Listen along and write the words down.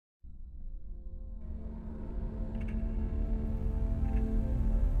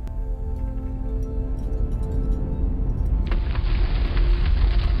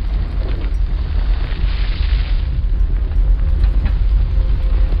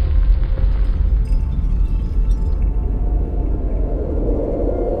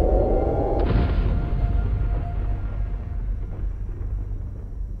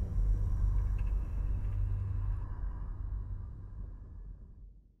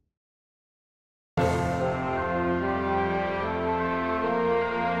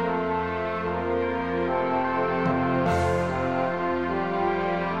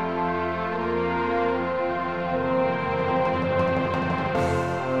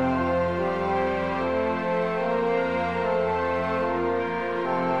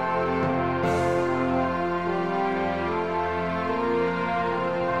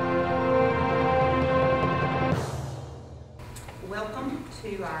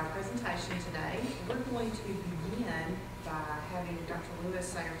our presentation today. We're going to begin by having Dr. Lewis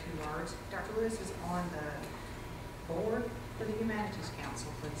say a few words. Dr. Lewis is on the board for the Humanities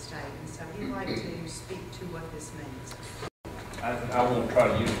Council for the state, and so he'd like to speak to what this means. I won't try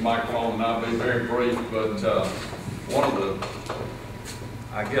to use the microphone, and I'll be very brief, but one of the,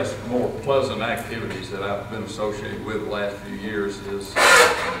 I guess, more pleasant activities that I've been associated with the last few years is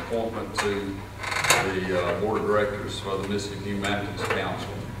an appointment to the Board of Directors for the Mississippi Humanities Council.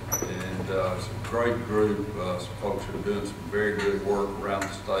 And it's a great group, some folks who are doing some very good work around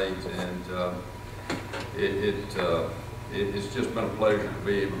the state, and it's just been a pleasure to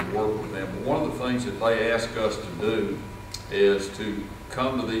be able to work with them. But one of the things that they ask us to do is to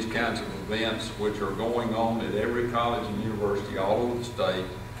come to these kinds of events, which are going on at every college and university all over the state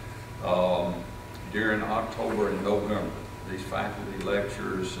during October and November. These faculty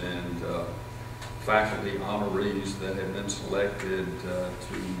lectures and faculty honorees that have been selected to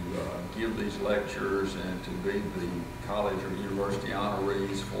give these lectures and to be the college or university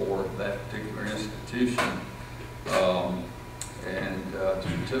honorees for that particular institution, and to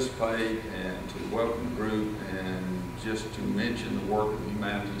participate and to welcome the group and just to mention the work of the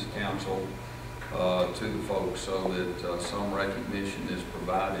Humanities Council to the folks, so that some recognition is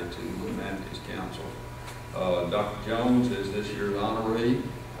provided to the Humanities Council. Dr. Jones is this year's honoree,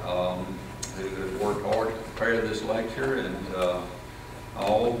 who has worked hard to prepare this lecture, and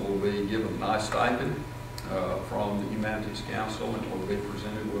all will be given a nice stipend from the Humanities Council, and will be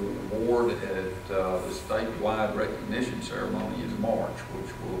presented with an award at the statewide recognition ceremony in March,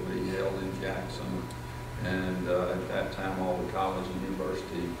 which will be held in Jackson. And at that time, all the college and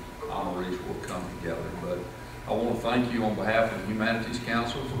university honorees will come together. But I want to thank you on behalf of the Humanities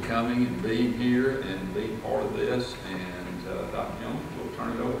Council for coming and being here and being part of this. And Dr. Jones, we'll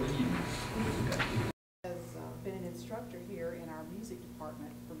turn it over to you. Has been an instructor here in our music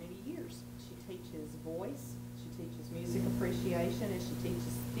department for many years. She teaches voice, she teaches music appreciation, and she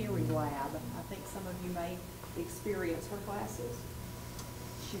teaches theory lab. I think some of you may experience her classes.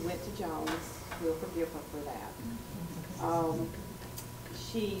 She went to Jones. We'll forgive her for that.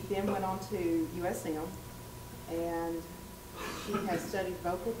 She then went on to USM, and she has studied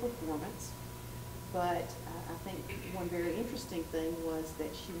vocal performance. But I think one very interesting thing was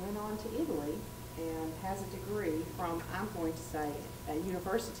that she went on to Italy and has a degree from, I'm going to say, a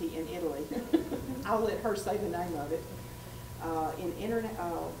university in Italy. I'll let her say the name of it. In internet,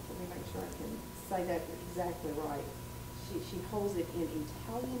 let me make sure I can say that exactly right. She holds it in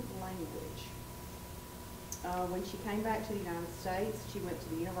Italian language. When she came back to the United States, she went to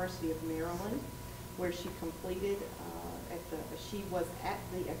the University of Maryland, where she completed, she was at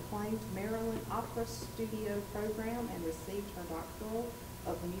the acclaimed Maryland Opera Studio program and received her doctoral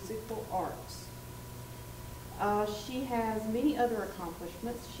of musical arts. She has many other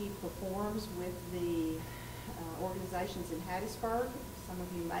accomplishments. She performs with the organizations in Hattiesburg. Some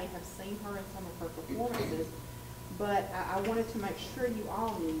of you may have seen her in some of her performances, but I wanted to make sure you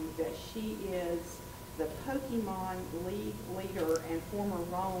all knew that she is the Pokemon League leader and former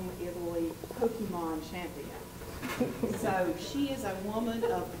Rome, Italy Pokemon champion. So she is a woman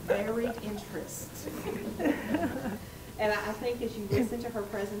of varied interests. And I think as you listen to her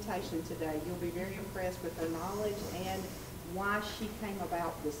presentation today, you'll be very impressed with her knowledge and why she came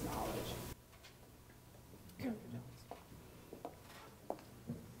about this knowledge.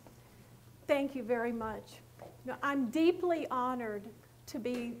 Thank you very much. I'm deeply honored to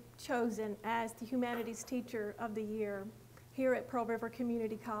be chosen as the Humanities Teacher of the Year here at Pearl River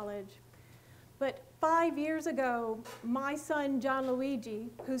Community College. But 5 years ago, my son John Luigi,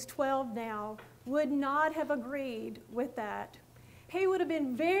 who's 12 now, would not have agreed with that. He would have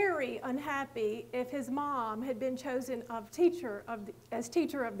been very unhappy if his mom had been chosen as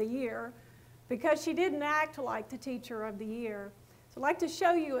Teacher of the Year, because she didn't act like the Teacher of the Year. So I'd like to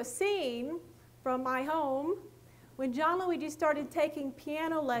show you a scene from my home when John Luigi started taking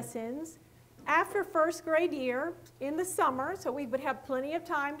piano lessons after first grade year in the summer, so we would have plenty of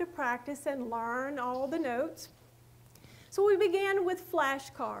time to practice and learn all the notes. So we began with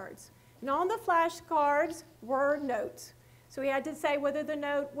flashcards, and on the flashcards were notes. So we had to say whether the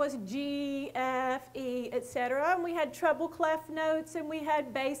note was G, F, E, etc. And we had treble clef notes and we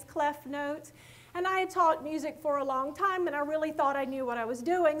had bass clef notes. And I had taught music for a long time, and I really thought I knew what I was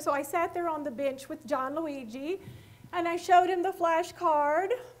doing. So I sat there on the bench with John Luigi, and I showed him the flashcard,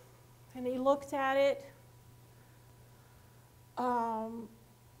 and he looked at it. Come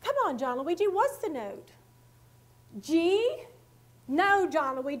on, John Luigi, what's the note? G? No,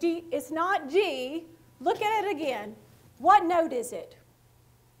 John Luigi, it's not G. Look at it again. What note is it?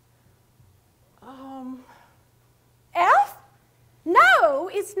 F? No,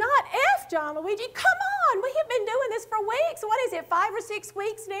 it's not F, John Luigi. Come on, we have been doing this for weeks. What is it, 5 or 6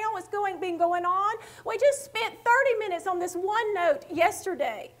 weeks now? It's been going on. We just spent 30 minutes on this one note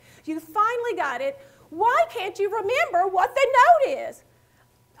yesterday. You finally got it. Why can't you remember what the note is?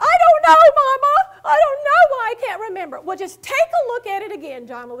 I don't know, Mama. I don't know why I can't remember. Well, just take a look at it again,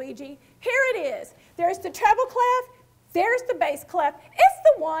 John Luigi. Here it is. There's the treble clef. There's the bass clef. It's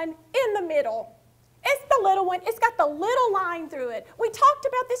the one in the middle. It's the little one. It's got the little line through it. We talked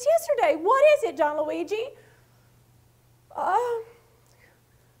about this yesterday. What is it, John Luigi? I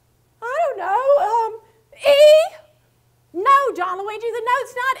don't know. E? No, John Luigi, the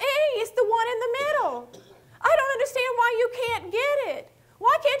note's not E. It's the one in the middle. I don't understand why you can't get it.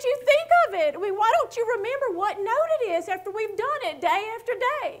 Why can't you think of it? I mean, why don't you remember what note it is after we've done it day after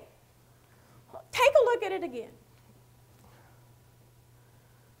day? Take a look at it again.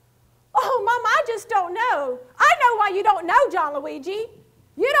 Oh, Mama, I just don't know. I know why you don't know, John Luigi.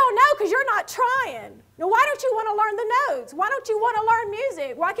 You don't know because you're not trying. Now, why don't you want to learn the notes? Why don't you want to learn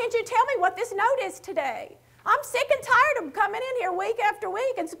music? Why can't you tell me what this note is today? I'm sick and tired of coming in here week after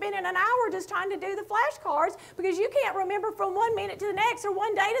week and spending an hour just trying to do the flashcards because you can't remember from one minute to the next or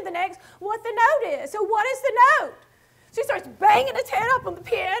one day to the next what the note is. So what is the note? So he starts banging his head up on the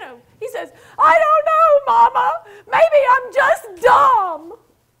piano. He says, I don't know, Mama. Maybe I'm just dumb.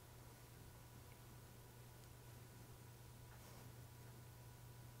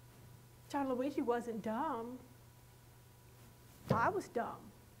 John Luigi wasn't dumb. I was dumb.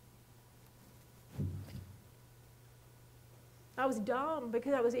 I was dumb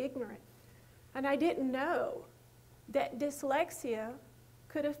because I was ignorant. And I didn't know that dyslexia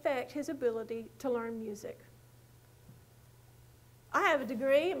could affect his ability to learn music. I have a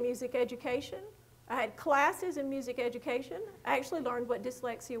degree in music education. I had classes in music education. I actually learned what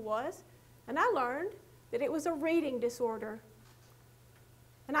dyslexia was. And I learned that it was a reading disorder.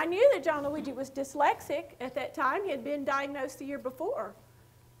 And I knew that John Luigi was dyslexic at that time. He had been diagnosed the year before.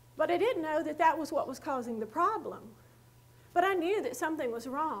 But I didn't know that that was what was causing the problem. But I knew that something was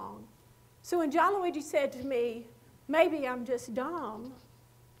wrong. So when John Luigi said to me, maybe I'm just dumb,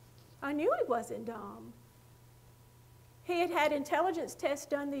 I knew he wasn't dumb. He had had intelligence tests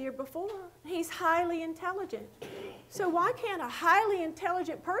done the year before. He's highly intelligent. So why can't a highly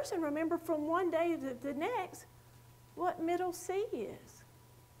intelligent person remember from one day to the next what middle C is?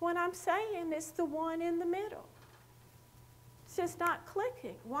 When I'm saying it's the one in the middle. It's just not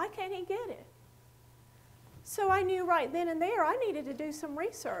clicking. Why can't he get it? So I knew right then and there I needed to do some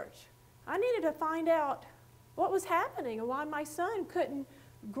research. I needed to find out what was happening and why my son couldn't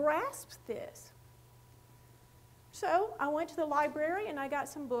grasp this. So I went to the library and I got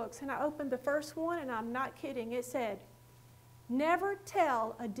some books and I opened the first one and I'm not kidding. It said, never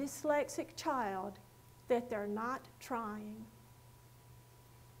tell a dyslexic child that they're not trying.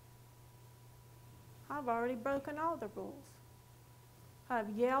 I've already broken all the rules. I've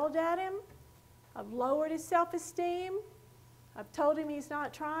yelled at him. I've lowered his self-esteem. I've told him he's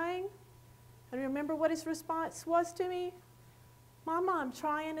not trying. And remember what his response was to me? Mama, I'm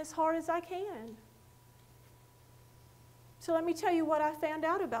trying as hard as I can. So let me tell you what I found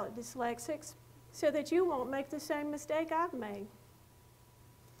out about dyslexics so that you won't make the same mistake I've made.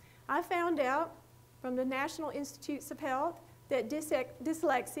 I found out from the National Institutes of Health that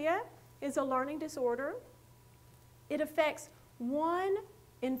dyslexia is a learning disorder. It affects 1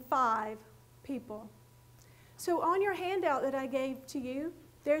 in 5 people. So on your handout that I gave to you,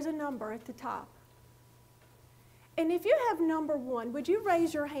 there's a number at the top. And if you have number 1, would you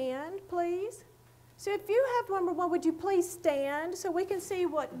raise your hand, please? So if you have number 1, would you please stand so we can see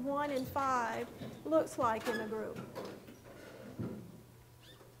what 1 in 5 looks like in a group?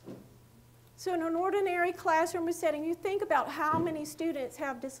 So in an ordinary classroom setting, you think about how many students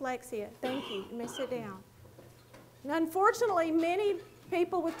have dyslexia. Thank you. You may sit down. And unfortunately, many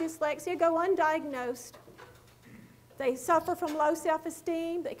people with dyslexia go undiagnosed. They suffer from low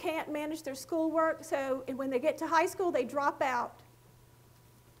self-esteem. They can't manage their schoolwork. So when they get to high school, they drop out.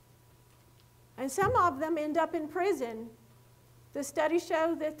 And some of them end up in prison. The studies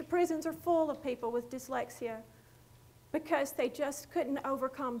show that the prisons are full of people with dyslexia because they just couldn't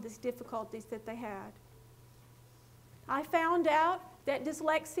overcome these difficulties that they had. I found out that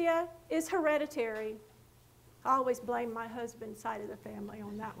dyslexia is hereditary. I always blame my husband's side of the family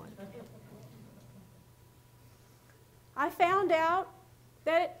on that one. I found out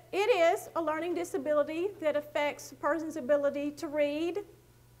that it is a learning disability that affects a person's ability to read.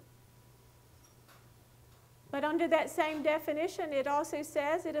 But under that same definition, it also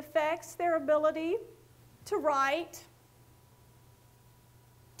says it affects their ability to write,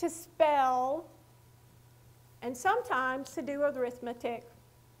 to spell, and sometimes to do arithmetic.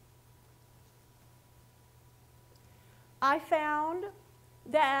 I found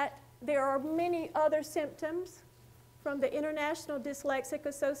that there are many other symptoms from the International Dyslexic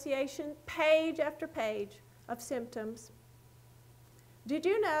Association, page after page of symptoms. Did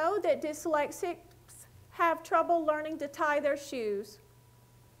you know that dyslexics have trouble learning to tie their shoes?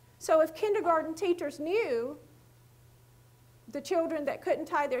 So if kindergarten teachers knew the children that couldn't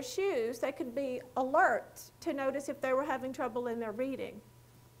tie their shoes, they could be alert to notice if they were having trouble in their reading.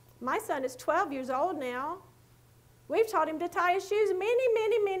 My son is 12 years old now. We've taught him to tie his shoes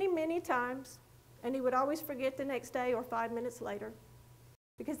many times, and he would always forget the next day or 5 minutes later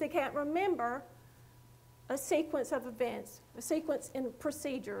because they can't remember a sequence of events, a sequence in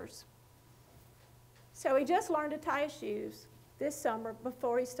procedures. So he just learned to tie his shoes this summer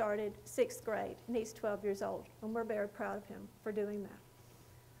before he started 6th grade, and he's 12 years old, and we're very proud of him for doing that.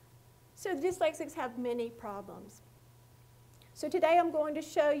 So the dyslexics have many problems. So today I'm going to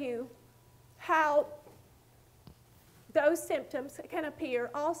show you how those symptoms can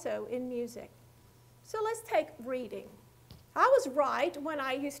appear also in music. So let's take reading. I was right when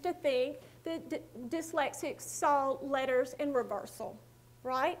I used to think that dyslexics saw letters in reversal,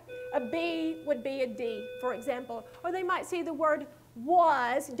 right? A B would be a D, for example. Or they might see the word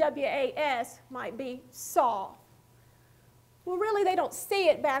was, W-A-S, might be saw. Well, really, they don't see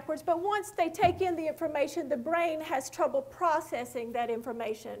it backwards, but once they take in the information, the brain has trouble processing that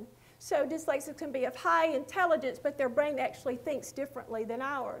information. So dyslexics can be of high intelligence, but their brain actually thinks differently than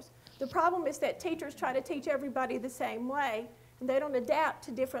ours. The problem is that teachers try to teach everybody the same way, and they don't adapt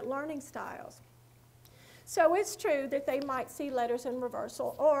to different learning styles. So it's true that they might see letters in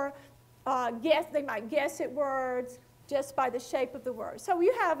reversal, or they might guess at words just by the shape of the word. So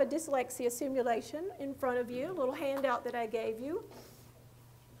you have a dyslexia simulation in front of you, a little handout that I gave you.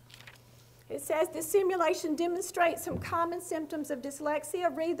 It says the simulation demonstrates some common symptoms of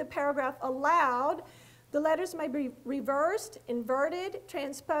dyslexia. Read the paragraph aloud. The letters may be reversed, inverted,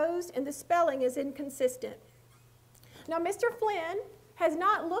 transposed, and the spelling is inconsistent. Now, Mr. Flynn has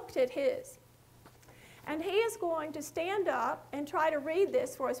not looked at his, and he is going to stand up and try to read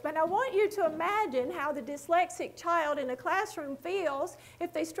this for us. But I want you to imagine how the dyslexic child in a classroom feels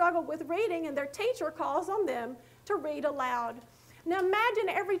if they struggle with reading and their teacher calls on them to read aloud. Now imagine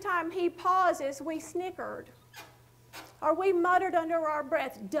every time he pauses, we snickered, or we muttered under our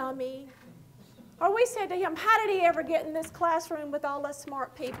breath, dummy, or we said to him, how did he ever get in this classroom with all us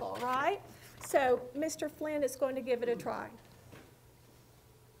smart people, right? So Mr. Flynn is going to give it a try.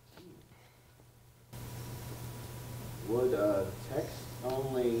 Would a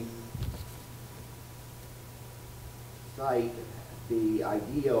text-only site be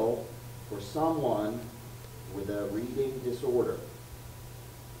ideal for someone with a reading disorder?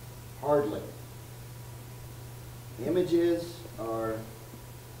 Hardly. Images are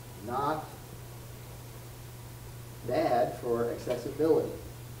not bad for accessibility.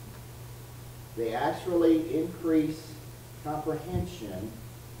 They actually increase comprehension,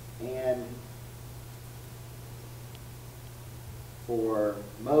 and for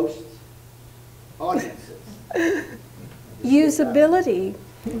most audiences. Usability.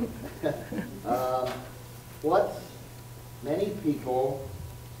 What many people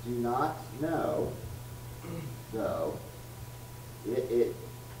do not know, though,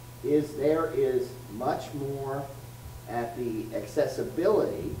 there is much more at the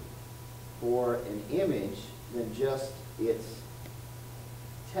accessibility for an image than just its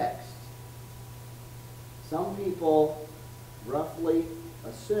text. Some people roughly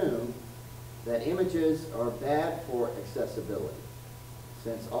assume that images are bad for accessibility,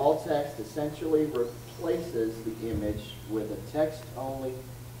 since all text essentially replaces the image with a text-only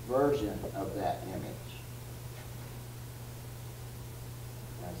version of that image.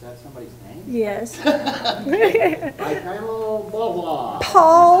 Now, is that somebody's name? Yes. By Pamela blah blah.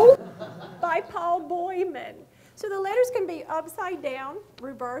 Paul, by Paul Boyman. So the letters can be upside down,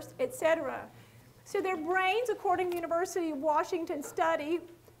 reversed, etc. So their brains, according to University of Washington study,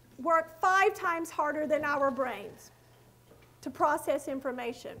 work 5 times harder than our brains to process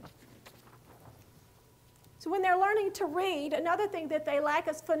information. So when they're learning to read, another thing that they lack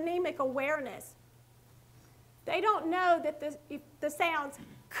is phonemic awareness. They don't know that the sounds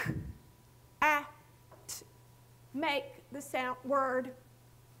k, a, t make the sound word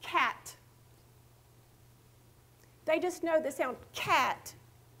cat. They just know the sound cat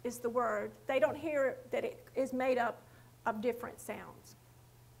is the word. They don't hear that it is made up of different sounds.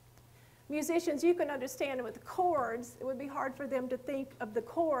 Musicians, you can understand with chords, it would be hard for them to think of the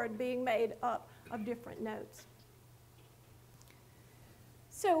chord being made up of different notes.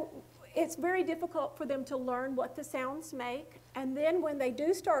 So it's very difficult for them to learn what the sounds make. And then when they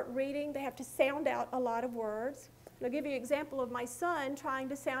do start reading, they have to sound out a lot of words. And I'll give you an example of my son trying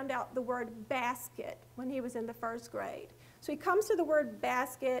to sound out the word basket when he was in the 1st grade. So he comes to the word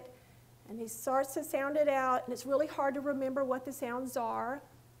basket, and he starts to sound it out, and it's really hard to remember what the sounds are.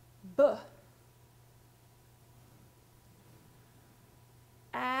 B.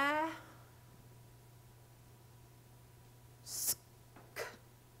 A. Sk.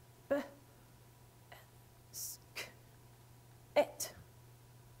 B. Sk. It.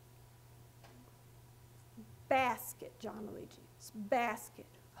 Basket, John Luigi. It's basket.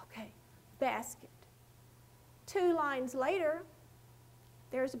 Okay, basket. 2 lines later,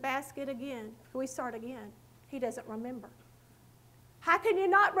 there's a basket again. We start again. He doesn't remember. How can you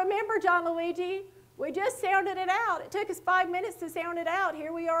not remember, John Luigi? We just sounded it out. It took us 5 minutes to sound it out.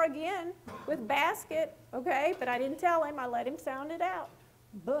 Here we are again with basket. Okay, but I didn't tell him. I let him sound it out.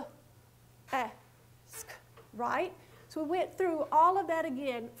 B, a, sk, right? So we went through all of that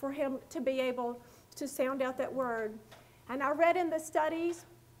again for him to be able to sound out that word. And I read in the studies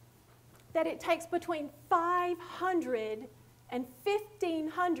that it takes between 500 and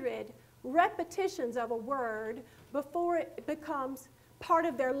 1,500 repetitions of a word before it becomes part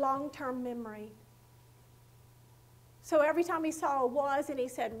of their long-term memory. So every time he saw a was and he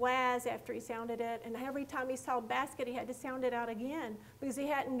said was after he sounded it, and every time he saw basket he had to sound it out again because he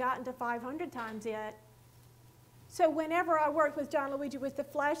hadn't gotten to 500 times yet. So whenever I worked with John Luigi with the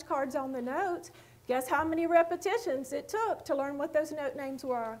flashcards on the notes, guess how many repetitions it took to learn what those note names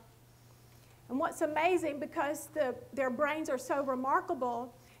were? And what's amazing, because their brains are so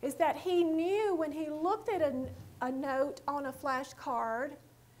remarkable, is that he knew when he looked at a note on a flashcard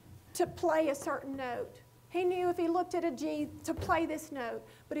to play a certain note. He knew if he looked at a G to play this note.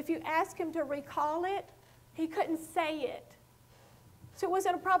 But if you asked him to recall it, he couldn't say it. So it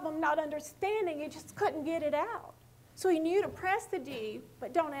wasn't a problem not understanding, he just couldn't get it out. So he knew to press the G,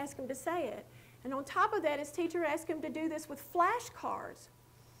 but don't ask him to say it. And on top of that, his teacher asked him to do this with flashcards.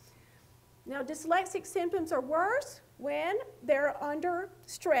 Now, dyslexic symptoms are worse when they're under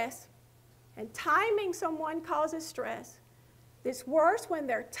stress. And timing someone causes stress. It's worse when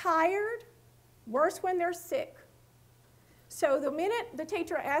they're tired, worse when they're sick. So the minute the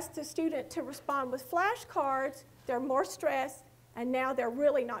teacher asks the student to respond with flashcards, they're more stressed, and now they're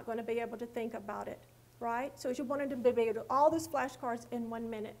really not going to be able to think about it, right? So you want them to be able to do all those flashcards in 1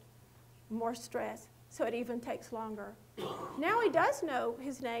 minute. More stress, so it even takes longer. Now he does know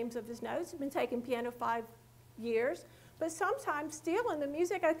his names of his notes. He's been taking piano 5 years, but sometimes still in the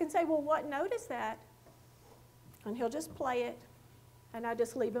music I can say, well, what note is that? And he'll just play it, and I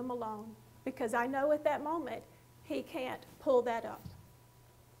just leave him alone because I know at that moment he can't pull that up.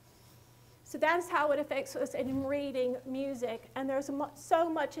 So that's how it affects us in reading music. And there's so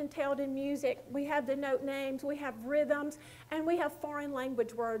much entailed in music. We have the note names, we have rhythms, and we have foreign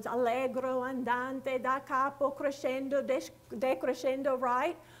language words. Allegro, andante, da capo, crescendo, decrescendo,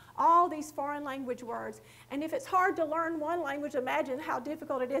 right? All these foreign language words. And if it's hard to learn one language, imagine how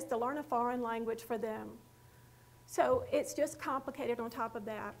difficult it is to learn a foreign language for them. So it's just complicated on top of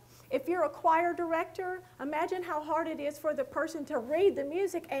that. If you're a choir director, imagine how hard it is for the person to read the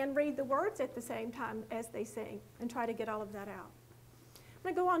music and read the words at the same time as they sing and try to get all of that out. I'm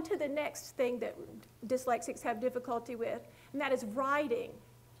going to go on to the next thing that dyslexics have difficulty with, and that is writing.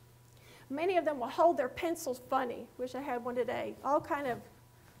 Many of them will hold their pencils funny. Wish I had one today. All kind of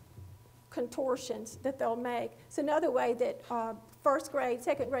contortions that they'll make. It's another way that 1st grade,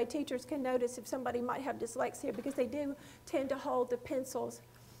 2nd grade teachers can notice if somebody might have dyslexia, because they do tend to hold the pencils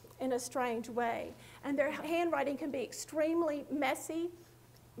in a strange way. And their handwriting can be extremely messy,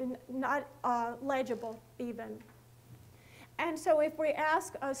 not legible even. And so if we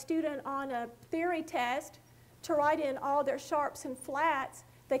ask a student on a theory test to write in all their sharps and flats,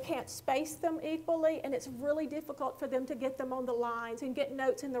 they can't space them equally, and it's really difficult for them to get them on the lines and get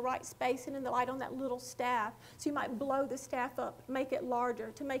notes in the right space and in the light on that little staff. So you might blow the staff up, make it larger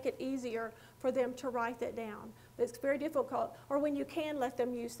to make it easier for them to write that down. But it's very difficult, or when you can let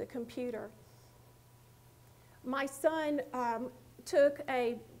them use the computer. My son took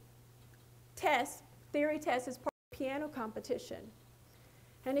a test, theory test, as part of a piano competition,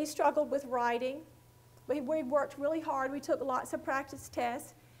 and he struggled with writing. We worked really hard. We took lots of practice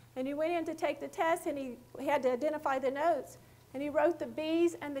tests. And he went in to take the test, and he had to identify the notes. And he wrote the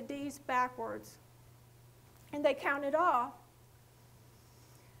B's and the D's backwards. And they counted off.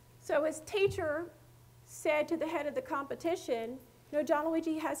 So his teacher said to the head of the competition, you know, John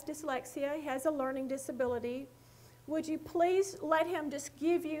Luigi has dyslexia. He has a learning disability. would you please let him just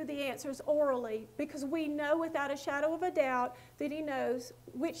give you the answers orally, because we know without a shadow of a doubt that he knows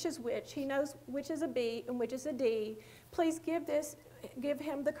which is which. He knows which is a B and which is a D. Please give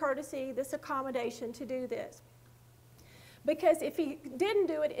him the courtesy, this accommodation to do this. Because if he didn't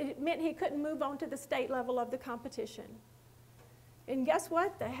do it, it meant he couldn't move on to the state level of the competition. And guess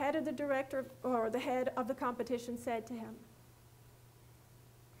what? The head of the director or the head of the competition said to him,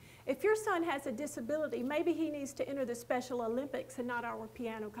 if your son has a disability, maybe he needs to enter the Special Olympics and not our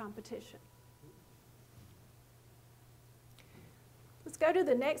piano competition. Let's go to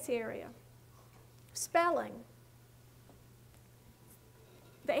the next area. Spelling.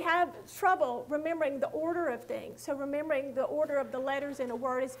 They have trouble remembering the order of things. So remembering the order of the letters in a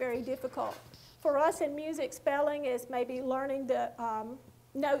word is very difficult. For us in music, spelling is maybe learning the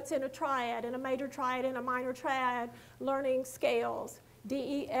notes in a triad, in a major triad, in a minor triad, learning scales, D,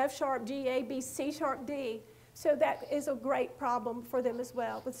 E, F sharp, G, A, B, C sharp, D. So that is a great problem for them as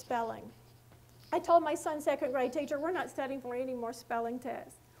well with spelling. I told my son's second grade teacher, we're not studying for any more spelling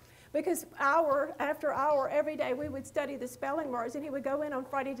tests. Because hour after hour, every day, we would study the spelling words, and he would go in on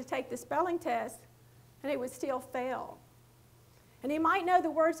Friday to take the spelling test, and he would still fail. And he might know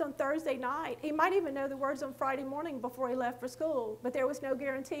the words on Thursday night. He might even know the words on Friday morning before he left for school, but there was no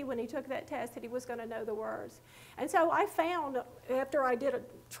guarantee when he took that test that he was going to know the words. And so I found, after I did a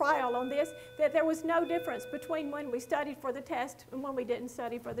trial on this, that there was no difference between when we studied for the test and when we didn't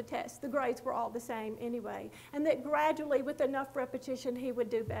study for the test. The grades were all the same anyway. And that gradually, with enough repetition, he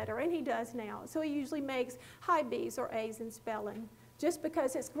would do better, and he does now. So he usually makes high B's or A's in spelling, just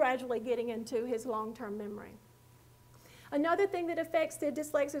because it's gradually getting into his long-term memory. Another thing that affects the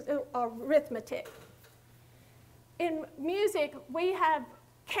dyslexic is arithmetic. In music, we have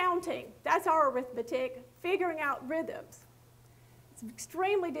counting. That's our arithmetic, figuring out rhythms. It's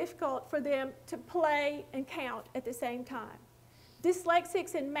extremely difficult for them to play and count at the same time.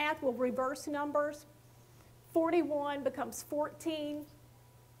 Dyslexics in math will reverse numbers. 41 becomes 14.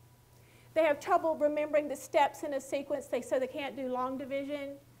 They have trouble remembering the steps in a sequence, so they can't do long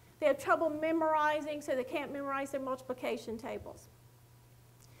division. They have trouble memorizing, so they can't memorize their multiplication tables.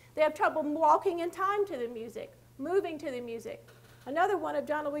 They have trouble walking in time to the music, moving to the music. Another one of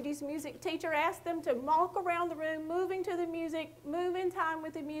John Luigi's music teacher asked them to walk around the room, moving to the music, move in time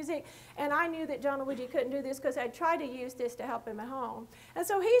with the music, and I knew that John Luigi couldn't do this because I tried to use this to help him at home. And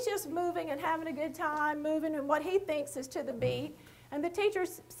so he's just moving and having a good time, moving in what he thinks is to the beat, and the teacher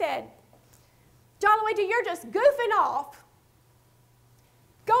said, John Luigi, you're just goofing off.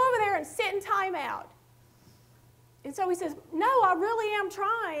 Go over there and sit in timeout. And so he says, no, I really am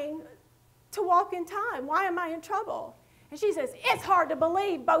trying to walk in time. Why am I in trouble? And she says, it's hard to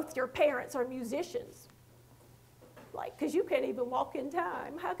believe both your parents are musicians. Like, because you can't even walk in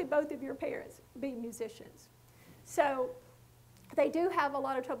time. How could both of your parents be musicians? So they do have a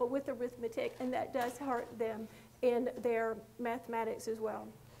lot of trouble with arithmetic, and that does hurt them in their mathematics as well.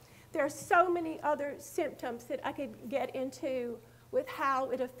 There are so many other symptoms that I could get into with how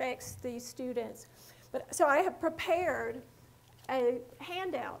it affects these students. So I have prepared a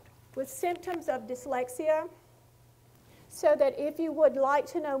handout with symptoms of dyslexia so that if you would like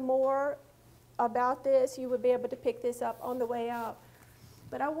to know more about this, you would be able to pick this up on the way out.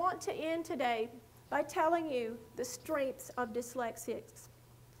 But I want to end today by telling you the strengths of dyslexics.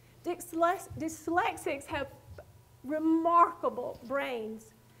 Dyslexics have remarkable brains.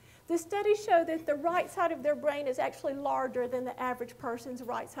 The studies show that the right side of their brain is actually larger than the average person's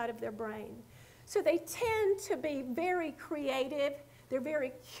right side of their brain. So they tend to be very creative, they're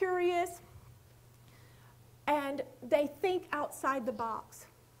very curious, and they think outside the box.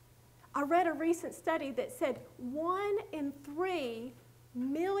 I read a recent study that said 1 in 3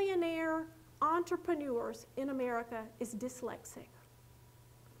 millionaire entrepreneurs in America is dyslexic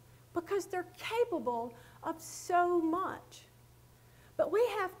because they're capable of so much. But we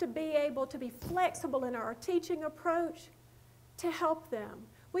have to be able to be flexible in our teaching approach to help them.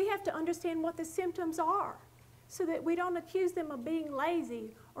 We have to understand what the symptoms are so that we don't accuse them of being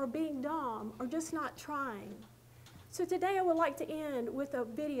lazy or being dumb or just not trying. So today I would like to end with a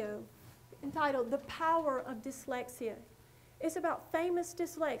video entitled The Power of Dyslexia. It's about famous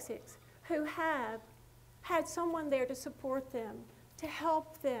dyslexics who have had someone there to support them, to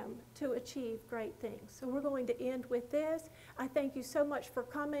help them to achieve great things. So we're going to end with this. I thank you so much for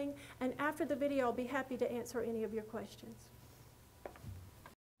coming, and after the video I'll be happy to answer any of your questions.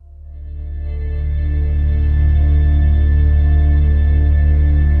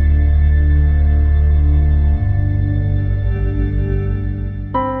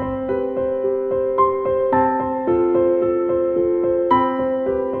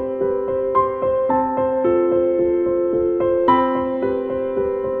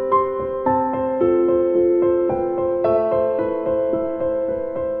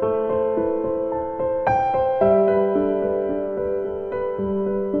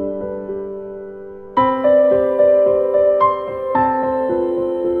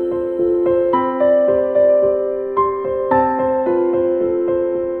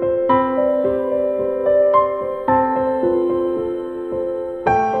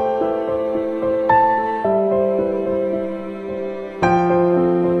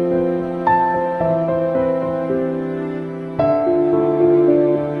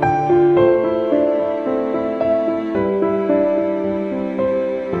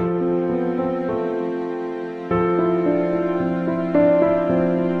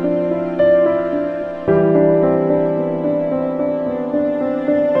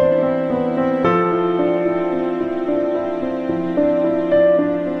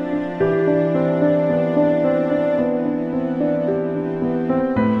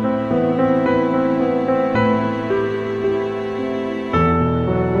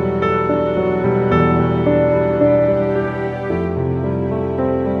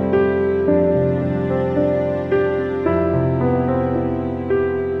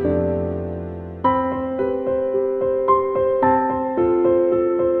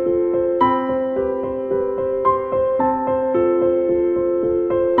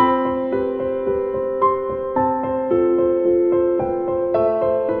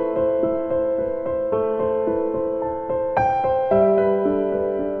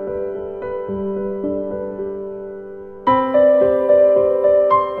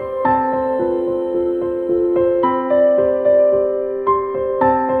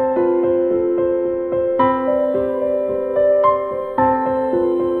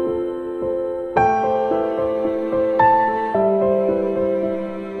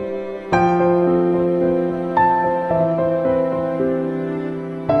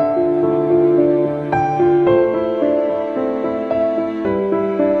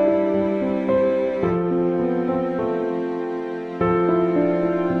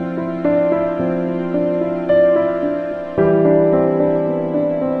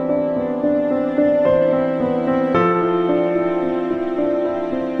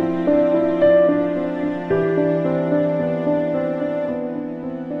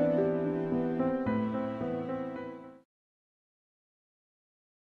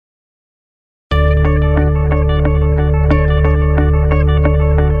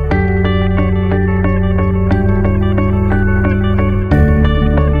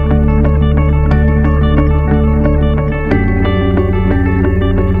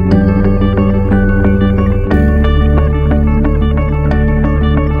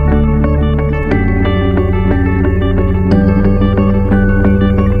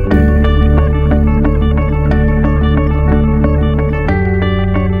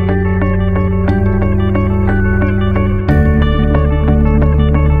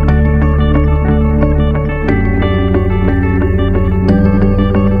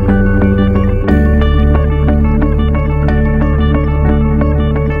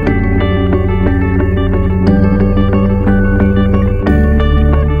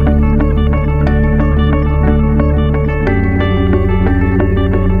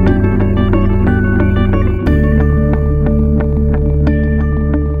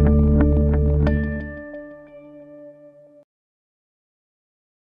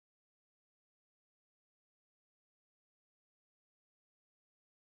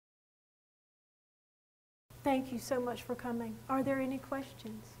 Thank you so much for coming. Are there any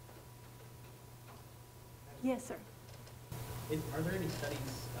questions? Yes, sir. Are there any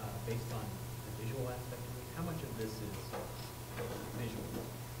studies based on the visual aspect of it? How much of this is visual?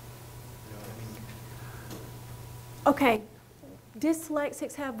 You know what I mean? Okay.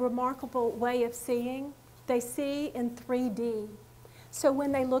 Dyslexics have a remarkable way of seeing. They see in 3D. So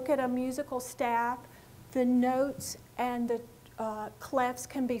when they look at a musical staff, the notes and the clefs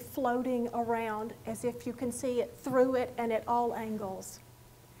can be floating around as if you can see it through it and at all angles.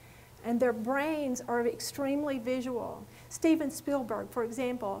 And their brains are extremely visual. Steven Spielberg, for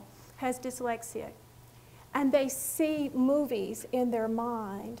example, has dyslexia. And they see movies in their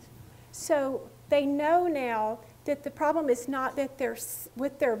mind. So they know now that the problem is not that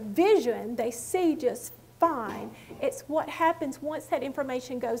with their vision, they see just fine. It's what happens once that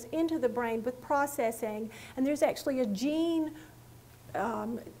information goes into the brain with processing. And there's actually a gene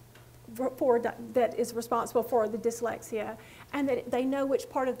that is responsible for the dyslexia, and that they know which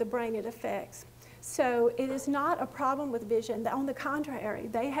part of the brain it affects. So it is not a problem with vision. On the contrary,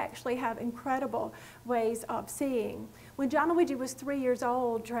 they actually have incredible ways of seeing. When John Luigi was 3 years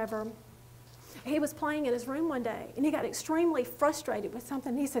old, Trevor, he was playing in his room one day, and he got extremely frustrated with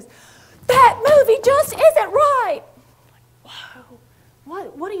something. He says, "That movie just isn't right." Whoa,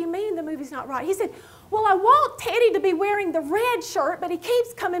 what do you mean the movie's not right? He said, "Well, I want Teddy to be wearing the red shirt, but he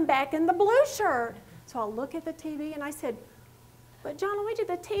keeps coming back in the blue shirt." So I look at the TV and I said, "But John Luigi,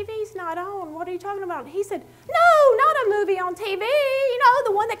 the TV's not on. What are you talking about?" He said, "No, not a movie on TV. You know,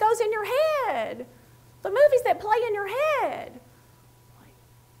 the one that goes in your head. The movies that play in your head." Like,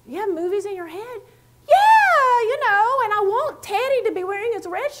 "You have movies in your head?" "Yeah, you know, and I want Teddy to be wearing his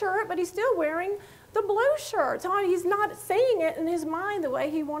red shirt, but he's still wearing the blue shirt." So he's not seeing it in his mind the way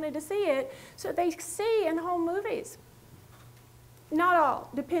he wanted to see it. So they see in whole movies. Not all.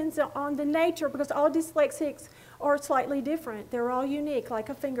 Depends on the nature, because all dyslexics are slightly different. They're all unique, like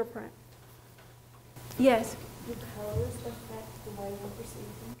a fingerprint. Yes? Do colors affect the way we perceive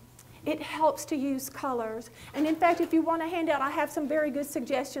them? It helps to use colors. And in fact, if you want a handout, I have some very good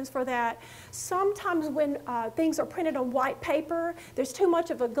suggestions for that. Sometimes when things are printed on white paper, there's too much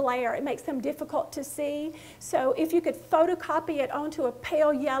of a glare. It makes them difficult to see. So if you could photocopy it onto a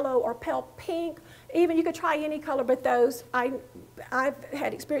pale yellow or pale pink, even you could try any color, but those, I've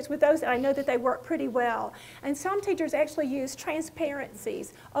had experience with those, and I know that they work pretty well. And some teachers actually use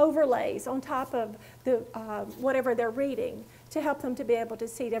transparencies, overlays on top of the whatever they're reading, to help them to be able to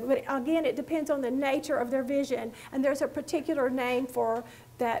see that. But again, it depends on the nature of their vision, and there's a particular name for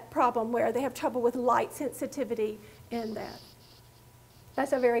that problem where they have trouble with light sensitivity in that.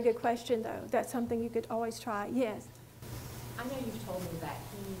 That's a very good question, though. That's something you could always try. Yes? I know you've told me that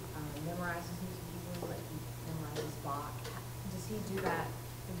he memorizes music easily, but he memorizes Bach. Does he do that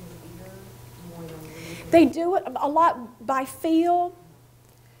in his ear more than reading? They do it a lot by feel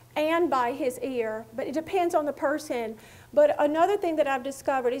and by his ear, but it depends on the person. But another thing that I've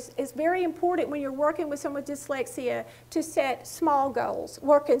discovered is very important when you're working with someone with dyslexia to set small goals,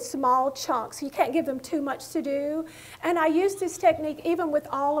 work in small chunks. You can't give them too much to do. And I use this technique even with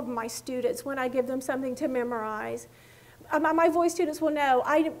all of my students when I give them something to memorize. My voice students will know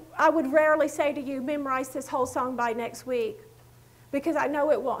I would rarely say to you, memorize this whole song by next week, because I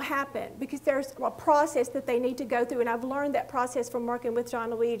know it won't happen, because there's a process that they need to go through, and I've learned that process from working with John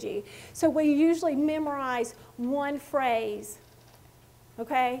Luigi. So we usually memorize one phrase,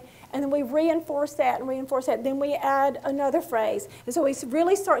 okay? And then we reinforce that and reinforce that. Then we add another phrase. And so he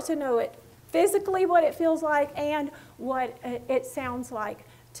really starts to know it physically, what it feels like, and what it sounds like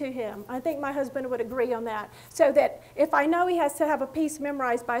to him. I think my husband would agree on that. So that if I know he has to have a piece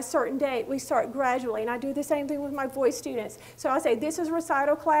memorized by a certain date, we start gradually. And I do the same thing with my voice students. So I say, this is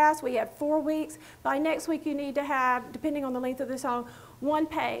recital class. We have 4 weeks. By next week, you need to have, depending on the length of the song, 1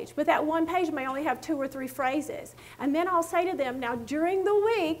 page. But that 1 page may only have 2 or 3 phrases. And then I'll say to them, now during the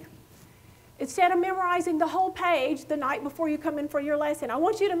week, instead of memorizing the whole page the night before you come in for your lesson, I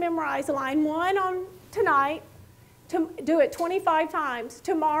want you to memorize line 1 on tonight. To do it 25 times.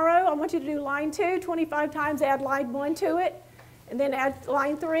 Tomorrow, I want you to do line 2 25 times, add line 1 to it, and then add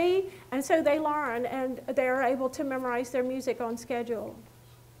line 3. And so they learn, and they're able to memorize their music on schedule.